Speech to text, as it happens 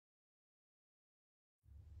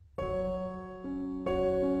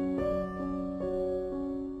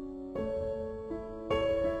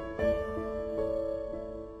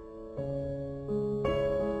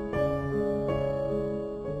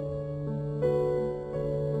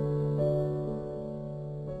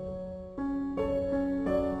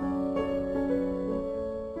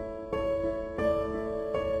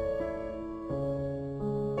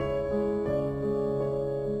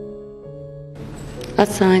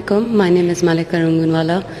Assalamualaikum. My name is Malika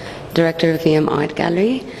Rungunwala, Director of VM Art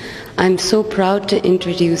Gallery. I'm so proud to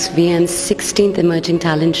introduce VM's 16th Emerging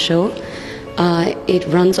Talent Show. It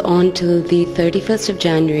runs on till the 31st of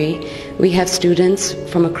January. We have students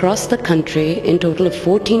from across the country, in total of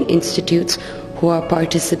 14 institutes, who are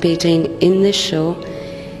participating in this show.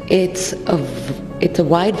 It's a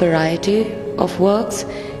wide variety of works.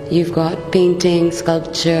 You've got painting,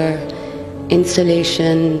 sculpture,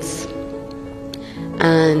 installations,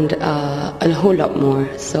 and a whole lot more.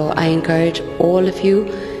 So I encourage all of you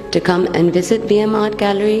to come and visit VM Art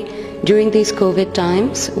Gallery. During these COVID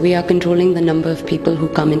times, we are controlling the number of people who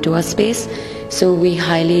come into our space. So we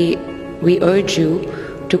urge you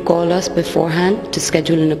to call us beforehand to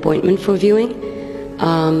schedule an appointment for viewing.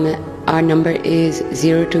 Our number is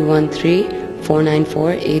 0213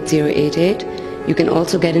 494 8088. You can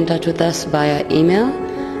also get in touch with us via email,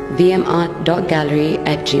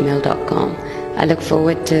 vmart.gallery@gmail.com. I look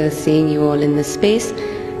forward to seeing you all in this space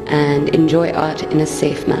and enjoy art in a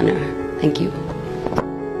safe manner. Thank you.